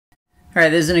All right,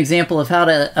 this is an example of how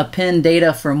to append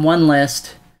data from one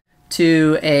list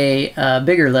to a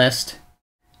bigger list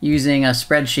using a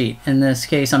spreadsheet. In this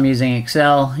case, I'm using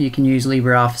Excel. You can use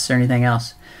LibreOffice or anything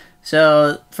else.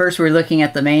 So first, we're looking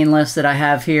at the main list that I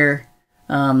have here.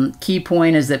 Key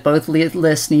point is that both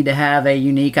lists need to have a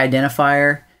unique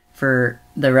identifier for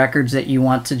the records that you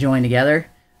want to join together.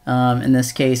 In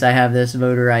this case, I have this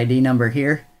voter ID number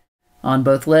here on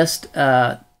both lists.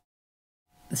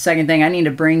 The second thing, I need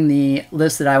to bring the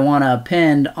list that I want to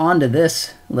append onto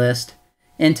this list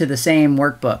into the same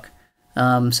workbook.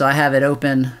 So I have it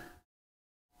open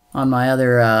on my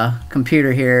other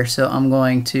computer here, so I'm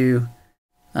going to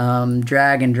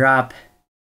drag and drop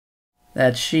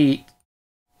that sheet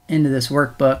into this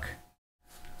workbook.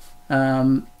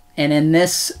 And in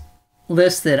this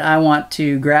list that I want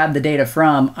to grab the data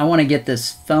from, I want to get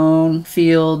this phone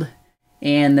field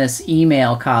and this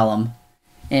email column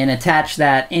and attach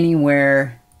that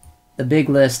anywhere the big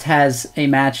list has a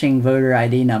matching voter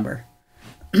ID number.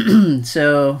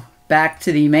 So back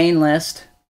to the main list,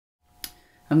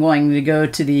 I'm going to go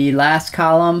to the last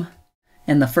column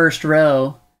and the first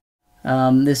row.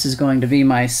 This is going to be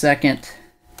my second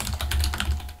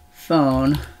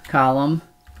phone column,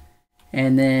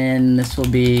 and then this will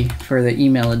be for the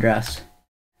email address.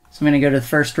 So I'm going to go to the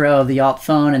first row of the alt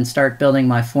phone and start building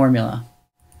my formula.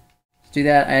 To do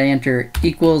that, I enter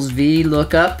equals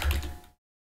VLookup.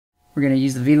 We're going to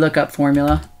use the VLookup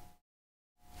formula.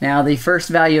 Now the first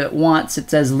value it wants, it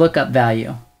says lookup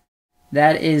value.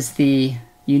 That is the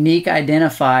unique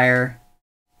identifier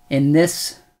in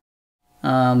this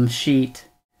sheet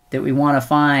that we want to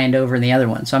find over in the other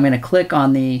one. So I'm going to click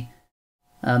on the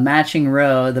matching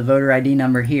row, the voter ID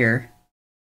number here,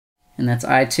 and that's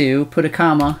I2, put a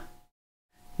comma.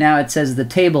 Now it says the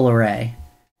table array.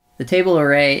 The table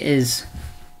array is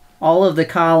all of the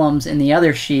columns in the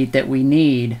other sheet that we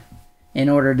need in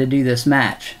order to do this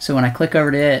match. So when I click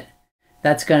over to it,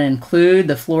 that's going to include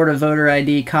the Florida voter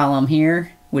ID column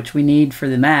here, which we need for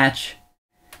the match,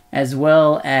 as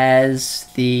well as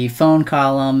the phone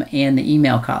column and the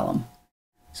email column.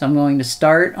 So I'm going to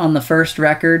start on the first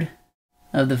record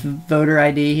of the voter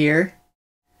ID here.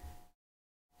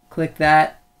 Click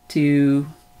that to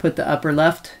put the upper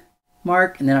left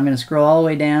mark, and then I'm going to scroll all the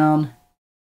way down,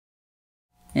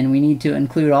 and we need to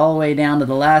include all the way down to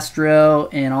the last row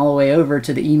and all the way over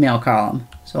to the email column.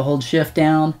 So hold shift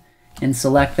down and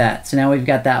select that. So now we've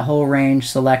got that whole range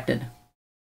selected.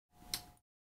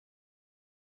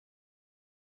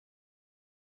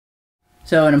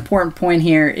 So an important point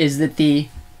here is that the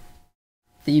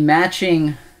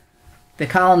matching, the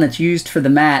column that's used for the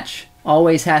match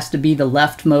always has to be the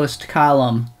leftmost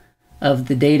column of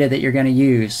the data that you're going to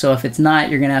use. So if it's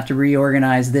not, you're going to have to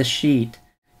reorganize this sheet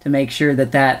to make sure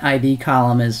that that ID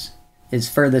column is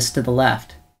furthest to the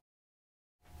left.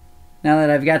 Now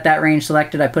that I've got that range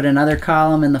selected, I put another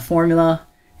column in the formula,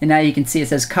 and now you can see it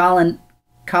says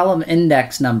column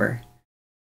index number.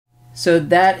 So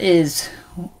that is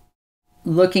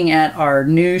looking at our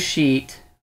new sheet,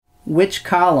 which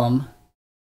column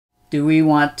do we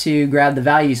want to grab the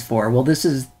values for? Well, this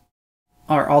is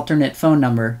our alternate phone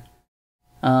number.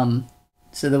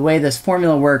 So the way this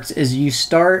formula works is you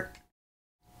start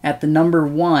at the number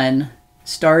 1,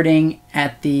 starting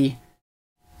at the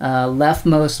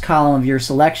leftmost column of your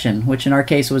selection, which in our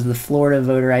case was the Florida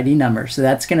voter ID number. So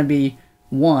that's going to be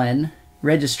 1.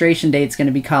 Registration date is going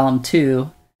to be column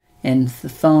 2, and the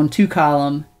phone 2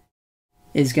 column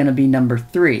is going to be number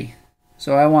 3.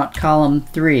 So I want column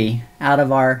 3 out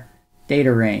of our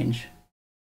data range.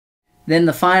 Then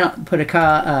the final, put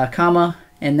a comma,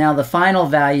 and now the final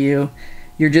value,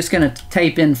 you're just going to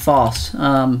type in false.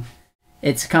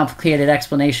 It's a complicated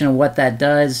explanation of what that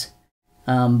does,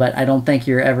 but I don't think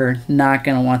you're ever not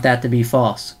going to want that to be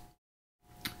false.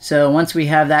 So once we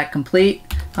have that complete,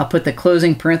 I'll put the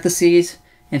closing parentheses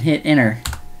and hit enter.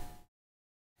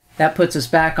 That puts us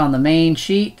back on the main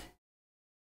sheet,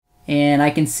 and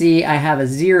I can see I have a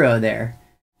 0 there.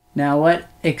 Now what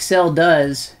Excel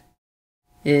does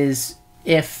is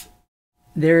if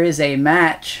there is a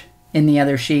match in the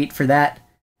other sheet for that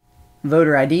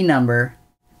voter ID number,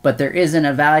 but there isn't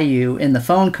a value in the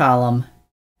phone column,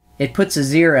 it puts a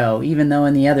 0, even though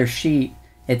in the other sheet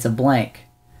it's a blank.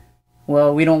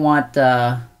 Well, we don't want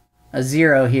a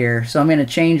 0 here, so I'm going to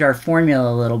change our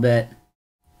formula a little bit,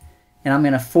 and I'm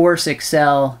going to force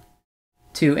Excel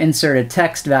to insert a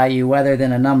text value rather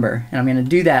than a number. And I'm going to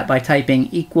do that by typing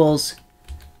equals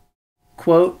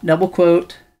quote, double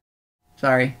quote,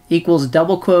 equals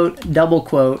double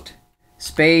quote,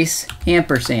 space,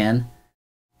 ampersand,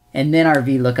 and then our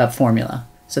VLookup formula.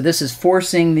 So this is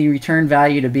forcing the return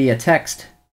value to be a text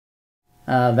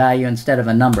value instead of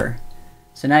a number.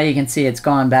 So now you can see it's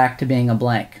gone back to being a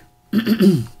blank.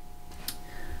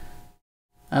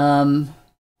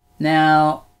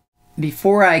 Now,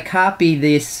 before I copy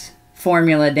this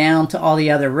formula down to all the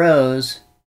other rows,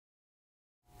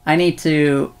 I need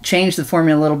to change the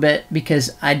formula a little bit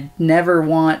because I never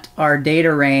want our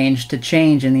data range to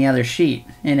change in the other sheet.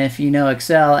 And if you know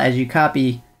Excel, as you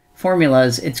copy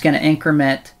formulas, it's going to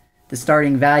increment the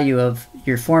starting value of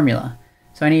your formula.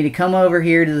 So I need to come over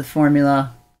here to the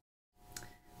formula.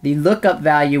 The lookup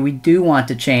value we do want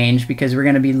to change because we're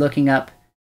going to be looking up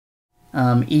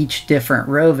each different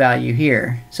row value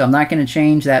here. So I'm not going to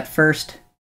change that first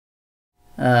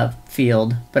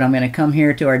field, but I'm going to come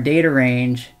here to our data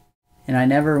range, and I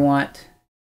never want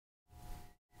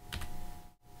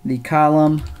the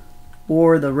column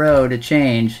or the row to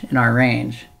change in our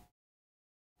range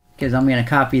because I'm going to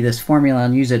copy this formula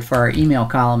and use it for our email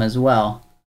column as well.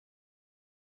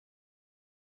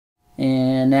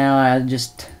 And now I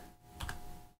just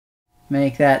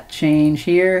make that change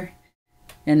here.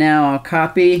 And now I'll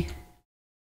copy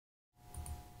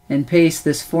and paste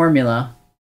this formula.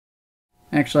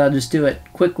 Actually, I'll just do it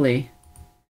quickly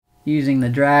using the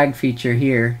drag feature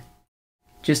here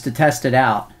just to test it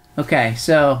out. Okay,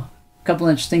 so a couple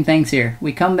interesting things here.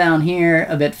 We come down here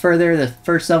a bit further. The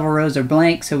first several rows are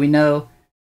blank, so we know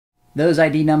those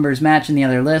ID numbers match in the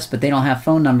other list, but they don't have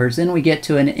phone numbers. Then we get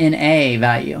to an NA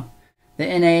value. The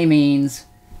NA means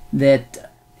that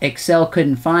Excel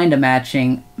couldn't find a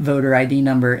matching voter ID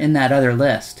number in that other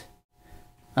list.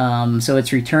 So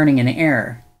it's returning an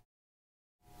error.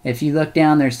 If you look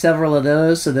down, there's several of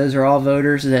those, so those are all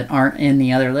voters that aren't in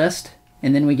the other list.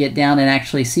 And then we get down and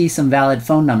actually see some valid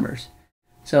phone numbers.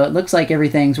 So it looks like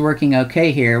everything's working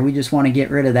okay here. We just want to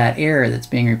get rid of that error that's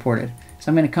being reported.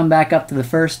 So I'm going to come back up to the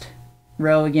first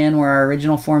row again where our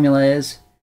original formula is.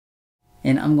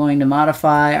 And I'm going to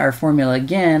modify our formula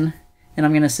again. And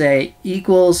I'm going to say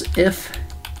equals if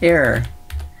error.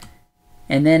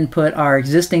 And then put our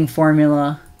existing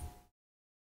formula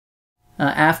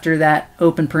after that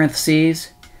open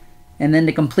parentheses. And then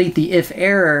to complete the if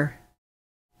error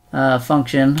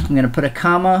function, I'm going to put a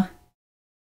comma.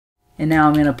 And now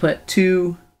I'm going to put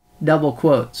 2 double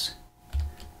quotes.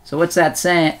 So what's that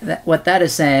saying? What that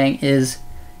is saying is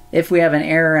if we have an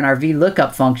error in our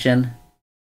VLookup function,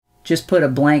 just put a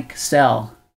blank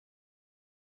cell.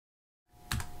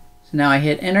 So now I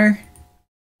hit enter.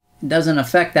 It doesn't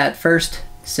affect that first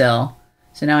cell.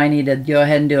 So now I need to go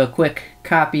ahead and do a quick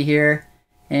copy here.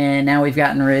 And now we've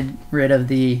gotten rid of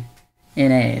the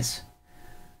NAs.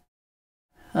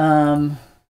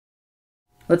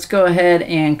 Let's go ahead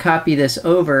and copy this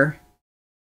over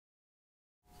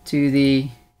to the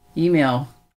email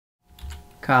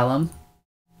column.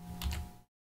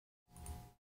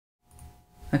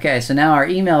 Okay, so now our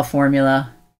email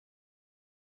formula,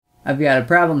 I've got a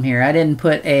problem here. I didn't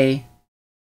put a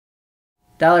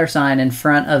 $ in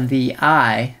front of the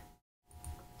I,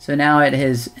 so now it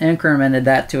has incremented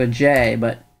that to a J,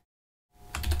 but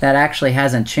that actually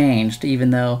hasn't changed. Even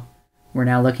though we're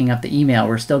now looking up the email,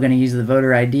 we're still going to use the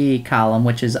voter ID column,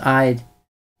 which is I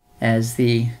as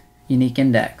the unique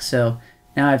index. So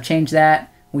now I've changed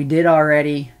that. We did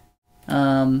already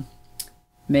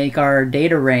make our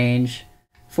data range,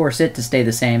 force it to stay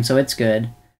the same, so it's good.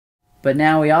 But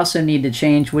now we also need to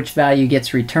change which value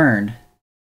gets returned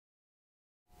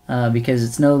because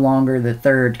it's no longer the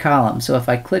third column. So if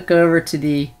I click over to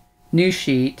the new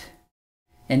sheet,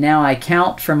 and now I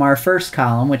count from our first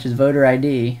column, which is voter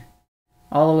ID,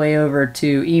 all the way over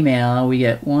to email, we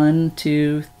get 1,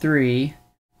 2, 3,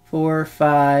 4,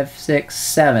 5, 6,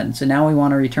 7. So now we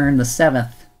want to return the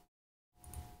 7th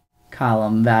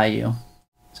column value.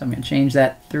 So I'm going to change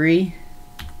that 3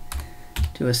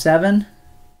 to a 7.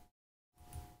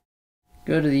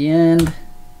 Go to the end,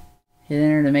 hit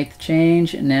enter to make the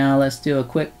change, and now let's do a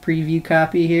quick preview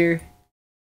copy here.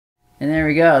 And there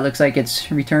we go. It looks like it's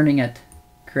returning it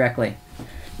correctly.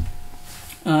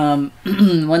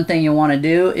 One thing you'll want to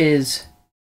do is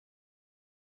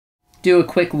do a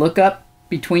quick lookup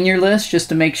between your lists just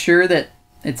to make sure that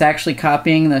it's actually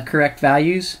copying the correct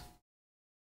values.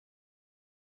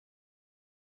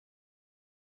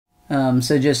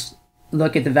 So just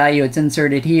look at the value it's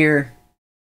inserted here,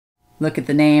 look at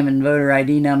the name and voter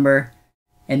ID number,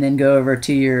 and then go over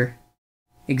to your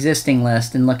existing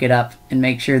list and look it up and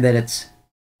make sure that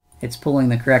it's pulling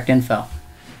the correct info.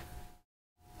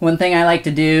 One thing I like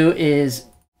to do is,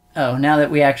 now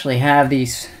that we actually have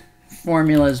these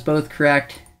formulas both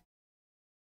correct,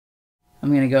 I'm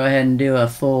going to go ahead and do a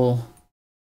full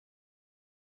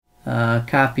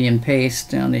copy and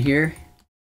paste down to here.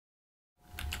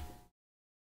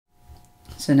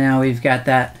 So now we've got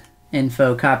that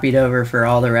info copied over for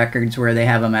all the records where they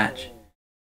have a match.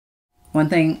 One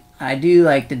thing I do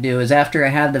like to do is after I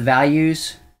have the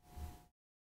values,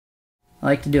 I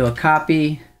like to do a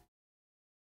copy,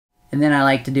 and then I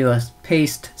like to do a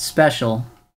paste special.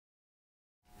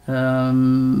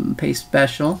 Paste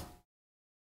special.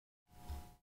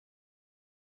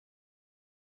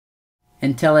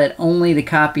 And tell it only to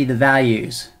copy the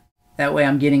values. That way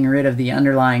I'm getting rid of the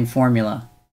underlying formula.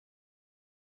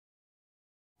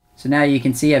 So now you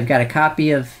can see I've got a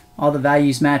copy of all the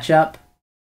values match up.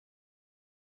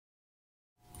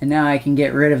 And now I can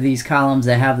get rid of these columns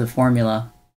that have the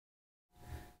formula.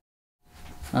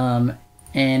 And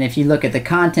if you look at the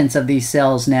contents of these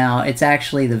cells now, it's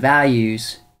actually the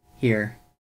values here.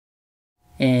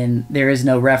 And there is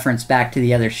no reference back to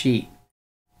the other sheet.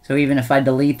 So even if I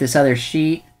delete this other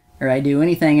sheet, or I do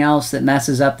anything else that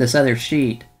messes up this other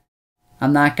sheet,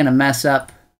 I'm not going to mess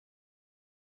up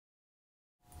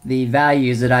the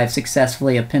values that I've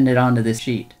successfully appended onto this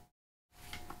sheet.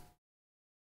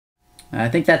 I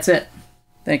think that's it.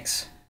 Thanks.